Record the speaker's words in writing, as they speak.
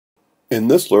In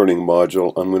this learning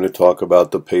module, I'm going to talk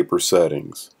about the paper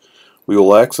settings. We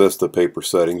will access the paper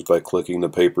settings by clicking the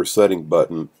paper setting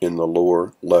button in the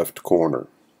lower left corner.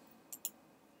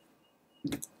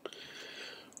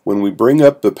 When we bring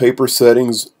up the paper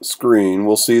settings screen,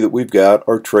 we'll see that we've got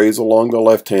our trays along the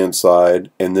left hand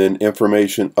side and then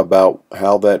information about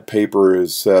how that paper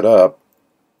is set up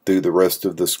through the rest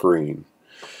of the screen.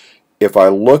 If I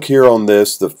look here on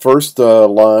this, the first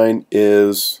line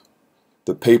is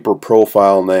the paper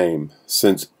profile name.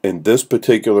 Since in this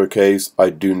particular case I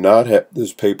do not have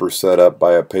this paper set up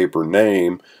by a paper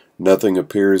name, nothing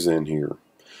appears in here.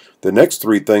 The next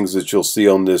three things that you'll see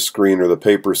on this screen are the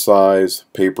paper size,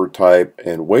 paper type,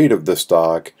 and weight of the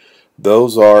stock.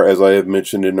 Those are, as I have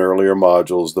mentioned in earlier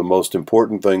modules, the most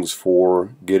important things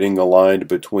for getting aligned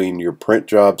between your print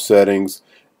job settings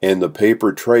and the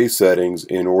paper tray settings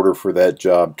in order for that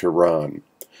job to run.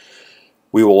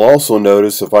 We will also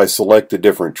notice if I select a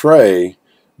different tray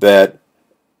that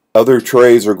other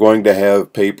trays are going to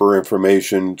have paper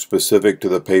information specific to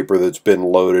the paper that's been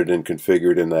loaded and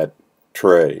configured in that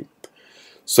tray.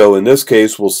 So in this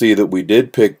case we'll see that we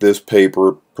did pick this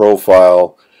paper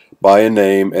profile by a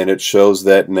name and it shows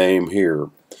that name here.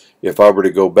 If I were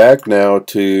to go back now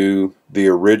to the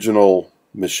original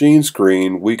machine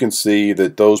screen, we can see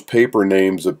that those paper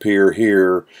names appear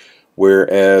here,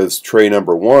 whereas tray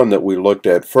number 1 that we looked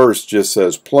at first just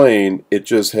says plain. It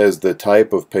just has the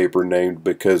type of paper named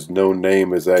because no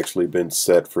name has actually been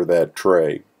set for that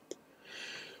tray.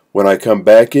 When I come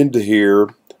back into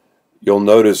here, you'll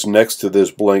notice next to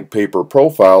this blank paper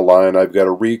profile line I've got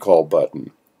a recall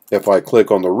button. If I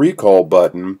click on the recall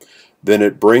button, then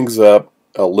it brings up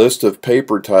a list of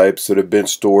paper types that have been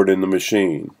stored in the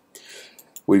machine.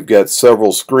 We've got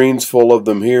several screens full of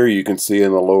them here. You can see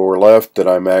in the lower left that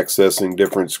I'm accessing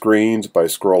different screens by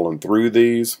scrolling through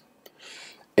these.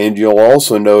 And you'll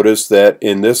also notice that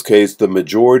in this case the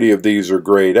majority of these are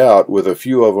grayed out, with a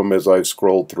few of them as I've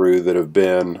scrolled through that have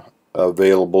been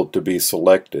available to be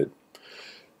selected.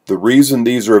 The reason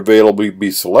these are available to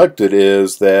be selected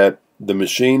is that the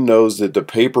machine knows that the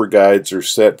paper guides are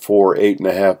set for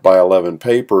 8.5 by 11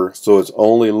 paper, so it's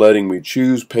only letting me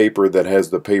choose paper that has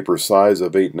the paper size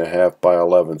of 8.5 by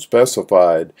 11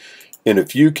 specified. In a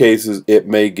few cases it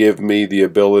may give me the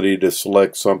ability to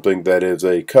select something that is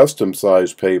a custom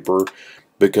size paper,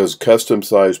 because custom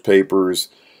size papers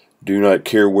do not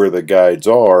care where the guides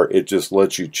are, it just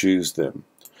lets you choose them.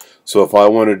 So if I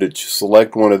wanted to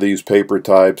select one of these paper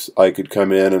types, I could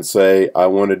come in and say I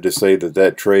wanted to say that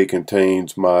that tray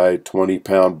contains my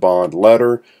 20-pound bond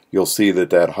letter. You'll see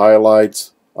that that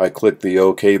highlights. I click the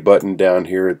OK button down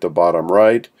here at the bottom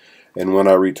right, and when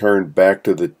I return back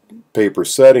to the paper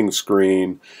settings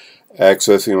screen,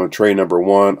 accessing on tray number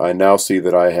 1, I now see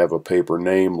that I have a paper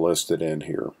name listed in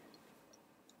here.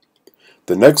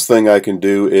 The next thing I can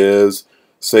do is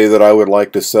say that I would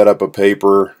like to set up a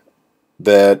paper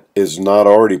that is not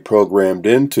already programmed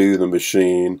into the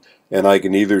machine, and I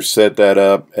can either set that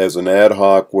up as an ad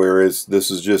hoc, whereas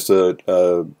this is just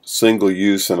a single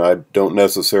use and I don't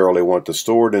necessarily want to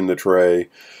store it in the tray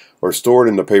or store it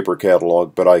in the paper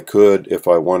catalog, but I could if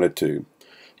I wanted to.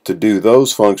 To do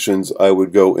those functions, I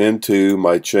would go into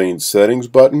my change settings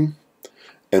button,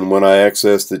 and when I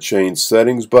access the change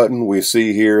settings button, we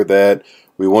see here that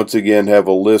we once again have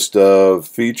a list of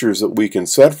features that we can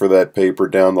set for that paper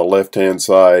down the left hand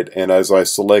side, and as I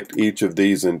select each of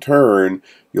these in turn,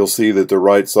 you'll see that the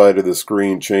right side of the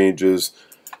screen changes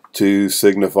to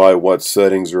signify what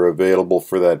settings are available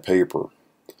for that paper.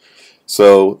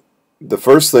 So the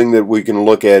first thing that we can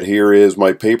look at here is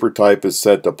my paper type is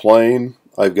set to plain.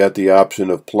 I've got the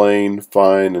option of plain,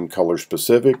 fine, and color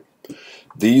specific.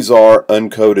 These are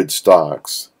uncoded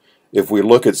stocks. If we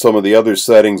look at some of the other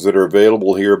settings that are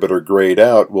available here but are grayed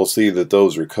out, we'll see that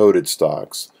those are coded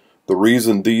stocks. The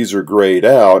reason these are grayed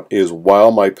out is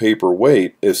while my paper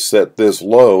weight is set this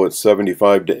low at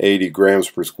 75 to 80 grams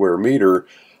per square meter,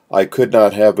 I could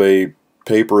not have a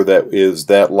paper that is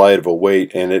that light of a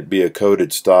weight and it be a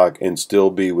coded stock and still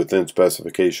be within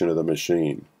specification of the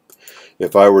machine.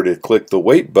 If I were to click the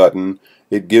weight button,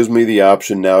 it gives me the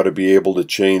option now to be able to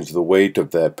change the weight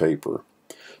of that paper.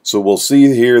 So we'll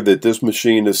see here that this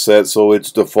machine is set so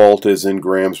its default is in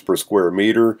grams per square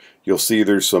meter. You'll see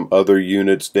there's some other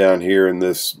units down here in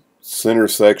this center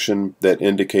section that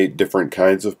indicate different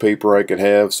kinds of paper I could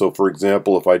have. So for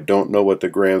example, if I don't know what the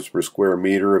grams per square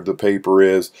meter of the paper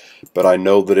is, but I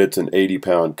know that it's an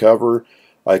 80-pound cover,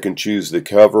 I can choose the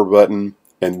cover button,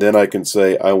 and then I can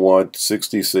say I want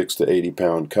 66 to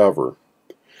 80-pound cover.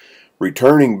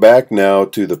 Returning back now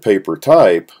to the paper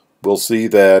type, we'll see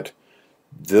that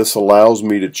this allows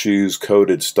me to choose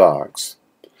coded stocks.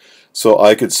 So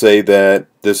I could say that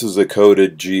this is a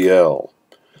coded GL.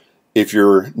 If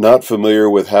you're not familiar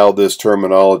with how this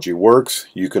terminology works,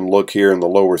 you can look here in the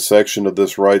lower section of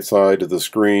this right side of the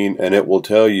screen and it will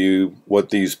tell you what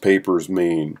these papers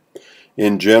mean.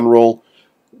 In general,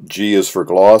 G is for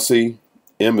glossy,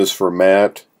 M is for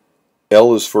matte,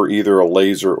 L is for either a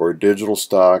laser or digital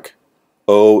stock,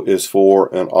 O is for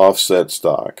an offset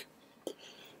stock.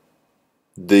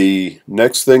 The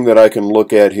next thing that I can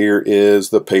look at here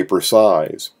is the paper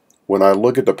size. When I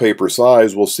look at the paper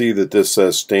size, we'll see that this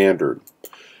says standard.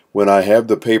 When I have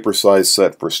the paper size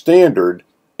set for standard,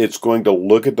 it's going to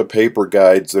look at the paper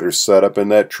guides that are set up in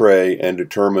that tray and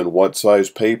determine what size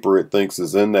paper it thinks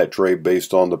is in that tray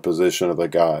based on the position of the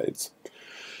guides.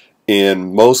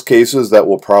 In most cases, that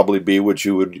will probably be what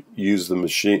you would use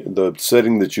the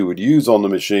setting that you would use on the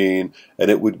machine,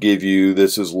 and it would give you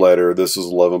this is letter, this is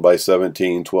 11 by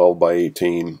 17, 12 by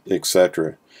 18,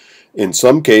 etc. In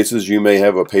some cases, you may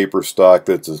have a paper stock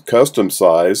that's a custom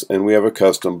size, and we have a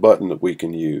custom button that we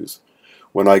can use.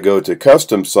 When I go to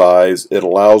custom size, it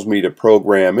allows me to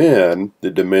program in the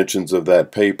dimensions of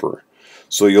that paper.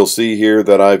 So you'll see here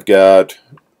that I've got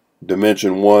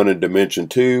dimension 1 and dimension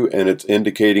 2, and it's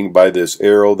indicating by this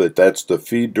arrow that that's the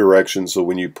feed direction. So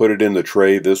when you put it in the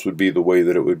tray, this would be the way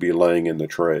that it would be laying in the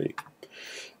tray.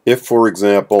 If, for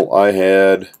example, I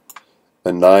had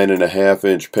a 9.5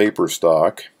 inch paper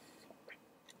stock,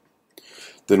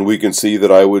 then we can see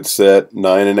that I would set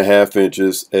 9.5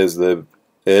 inches as the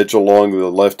edge along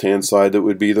the left hand side that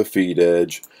would be the feed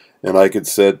edge, and I could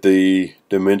set the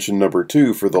dimension number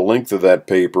 2 for the length of that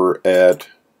paper at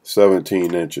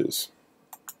 17 inches.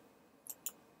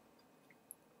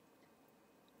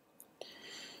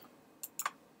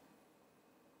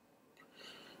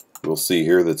 You'll see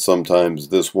here that sometimes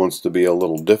this wants to be a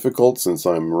little difficult since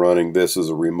I'm running this as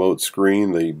a remote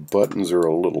screen. The buttons are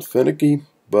a little finicky,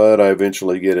 but I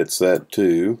eventually get it set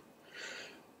to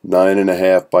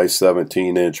 9.5 by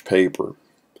 17 inch paper.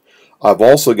 I've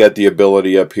also got the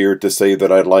ability up here to say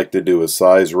that I'd like to do a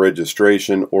size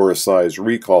registration or a size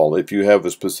recall. If you have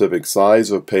a specific size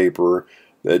of paper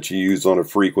that you use on a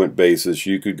frequent basis,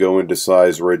 you could go into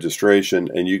size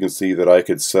registration, and you can see that I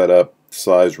could set up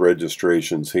size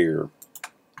registrations here.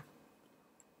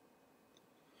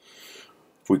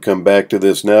 If we come back to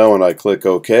this now and I click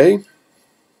OK,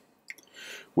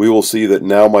 we will see that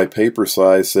now my paper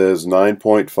size says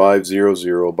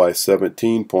 9.500 by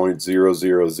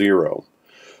 17.000.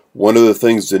 One of the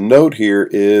things to note here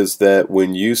is that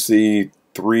when you see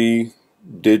 3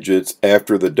 digits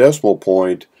after the decimal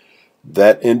point,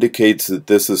 that indicates that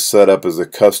this is set up as a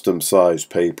custom size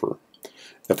paper.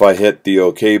 If I hit the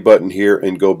OK button here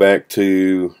and go back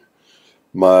to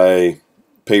my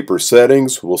paper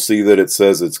settings, we'll see that it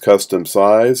says it's custom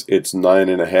size. It's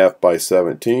 9.5 by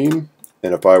 17.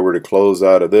 And if I were to close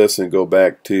out of this and go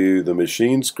back to the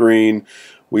machine screen,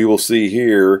 we will see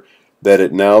here that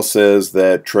it now says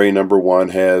that tray number 1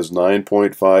 has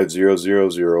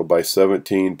 9.5000 by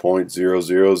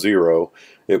 17.000.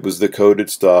 It was the coded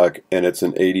stock, and it's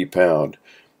an 80 pound.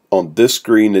 On this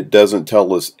screen, it doesn't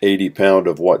tell us 80 pound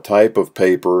of what type of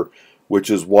paper,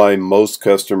 which is why most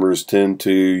customers tend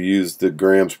to use the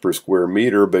grams per square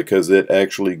meter, because it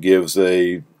actually gives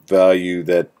a value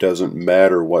that doesn't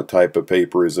matter what type of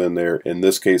paper is in there. In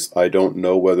this case, I don't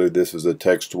know whether this is a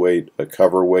text weight, a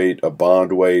cover weight, a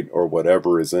bond weight, or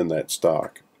whatever is in that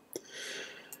stock.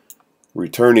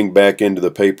 Returning back into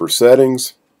the paper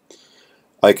settings,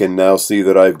 I can now see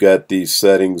that I've got these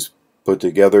settings put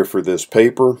together for this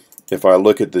paper. If I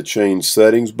look at the change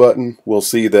settings button, we'll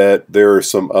see that there are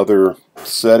some other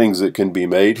settings that can be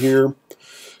made here.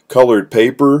 Colored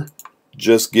paper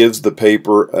just gives the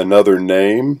paper another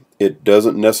name. It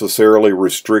doesn't necessarily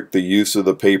restrict the use of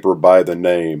the paper by the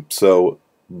name. So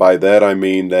by that I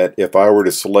mean that if I were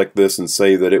to select this and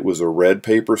say that it was a red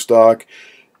paper stock,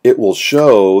 it will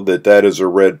show that that is a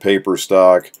red paper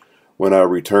stock when I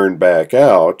return back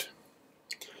out,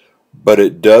 but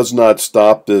it does not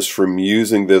stop this from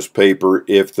using this paper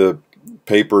if the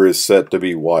paper is set to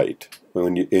be white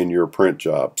in your print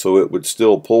job. So it would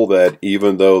still pull that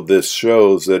even though this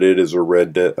shows that it is a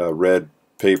red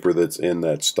paper that's in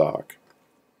that stock.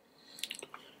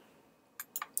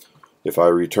 If I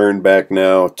return back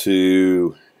now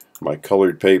to my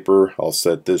colored paper, I'll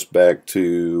set this back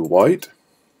to white.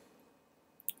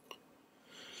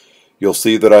 You'll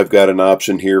see that I've got an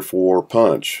option here for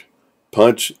punch.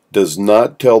 Punch does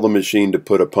not tell the machine to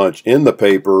put a punch in the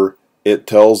paper. It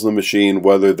tells the machine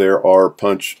whether there are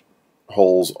punch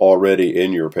holes already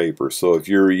in your paper. So if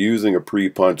you're using a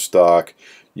pre-punch stock,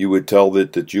 you would tell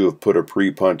it that you have put a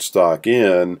pre-punch stock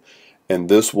in, and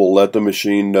this will let the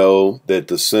machine know that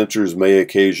the sensors may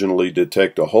occasionally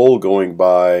detect a hole going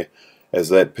by as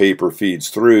that paper feeds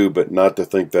through, but not to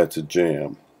think that's a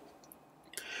jam.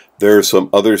 There are some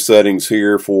other settings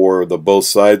here for the both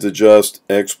sides adjust,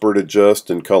 expert adjust,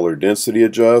 and color density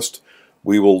adjust.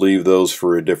 We will leave those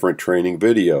for a different training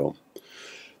video.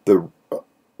 The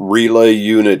relay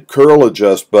unit curl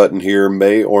adjust button here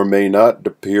may or may not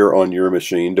appear on your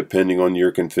machine depending on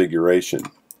your configuration.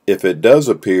 If it does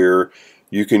appear,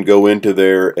 you can go into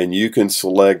there and you can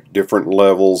select different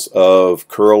levels of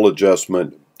curl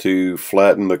adjustment to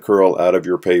flatten the curl out of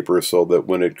your paper so that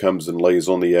when it comes and lays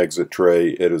on the exit tray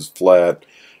it is flat.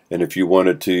 And if you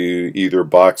wanted to either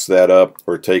box that up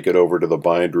or take it over to the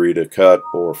bindery to cut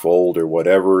or fold or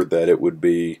whatever, that it would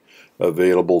be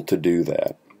available to do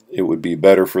that. It would be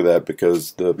better for that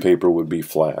because the paper would be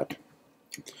flat.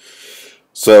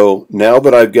 So now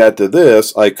that I've got to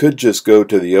this, I could just go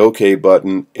to the OK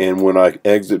button, and when I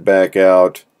exit back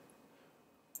out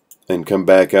and come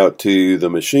back out to the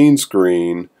machine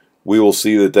screen, we will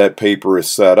see that that paper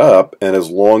is set up, and as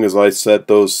long as I set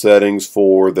those settings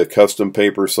for the custom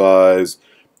paper size,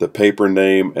 the paper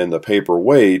name, and the paper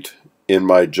weight in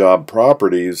my job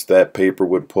properties, that paper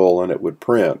would pull and it would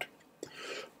print.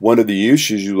 One of the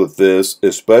issues with this,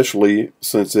 especially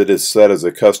since it is set as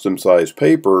a custom size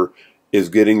paper, is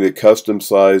getting the custom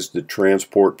size to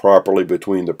transport properly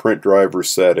between the print driver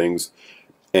settings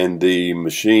and the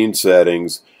machine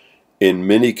settings. In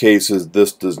many cases,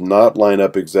 this does not line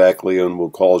up exactly and will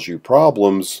cause you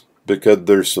problems because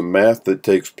there's some math that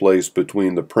takes place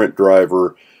between the print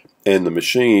driver and the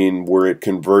machine where it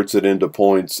converts it into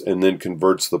points and then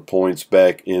converts the points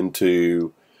back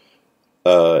into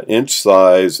inch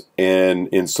size, and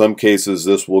in some cases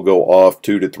this will go off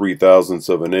 2 to 3 thousandths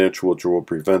of an inch, which will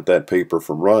prevent that paper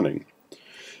from running.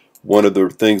 One of the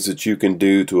things that you can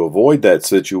do to avoid that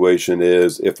situation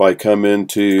is if I come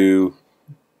into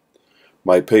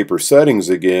my paper settings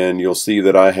again, you'll see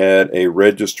that I had a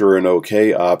register and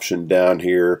OK option down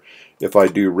here. If I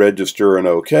do register and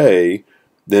OK,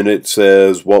 then it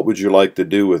says, what would you like to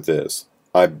do with this?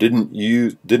 I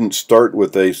didn't start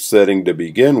with a setting to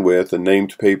begin with, a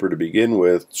named paper to begin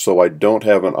with, so I don't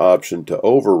have an option to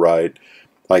overwrite.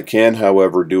 I can,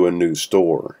 however, do a new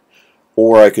store.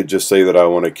 Or I could just say that I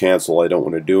want to cancel, I don't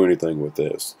want to do anything with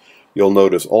this. You'll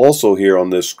notice also here on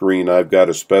this screen I've got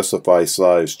a specify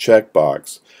size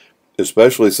checkbox,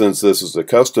 especially since this is a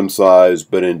custom size,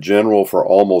 but in general for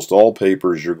almost all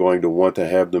papers you're going to want to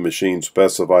have the machine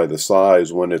specify the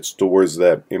size when it stores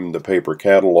that in the paper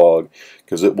catalog,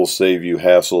 because it will save you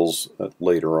hassles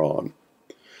later on.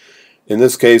 In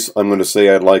this case, I'm going to say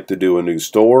I'd like to do a new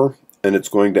store, and it's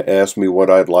going to ask me what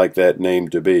I'd like that name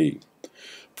to be.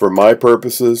 For my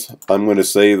purposes, I'm going to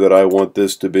say that I want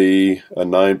this to be a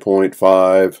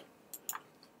 9.5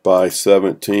 by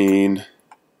 17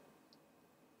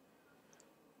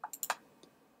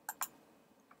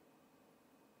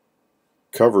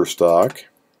 cover stock,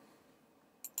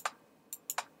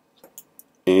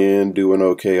 and do an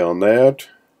OK on that.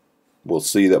 We'll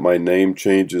see that my name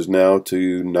changes now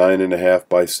to 9.5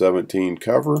 by 17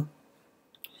 cover,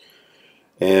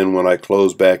 and when I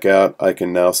close back out I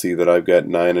can now see that I've got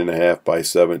 9.5 by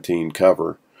 17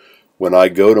 cover. When I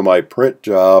go to my print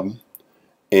job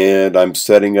and I'm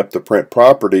setting up the print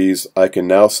properties, I can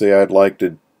now say I'd like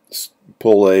to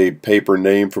pull a paper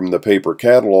name from the paper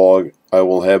catalog. I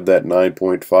will have that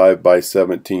 9.5 by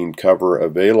 17 cover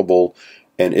available,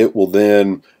 and it will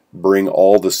then bring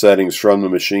all the settings from the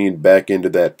machine back into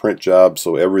that print job,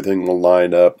 so everything will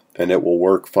line up and it will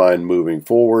work fine moving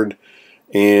forward.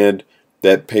 And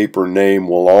that paper name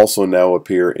will also now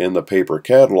appear in the paper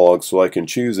catalog, so I can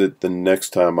choose it the next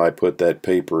time I put that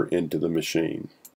paper into the machine.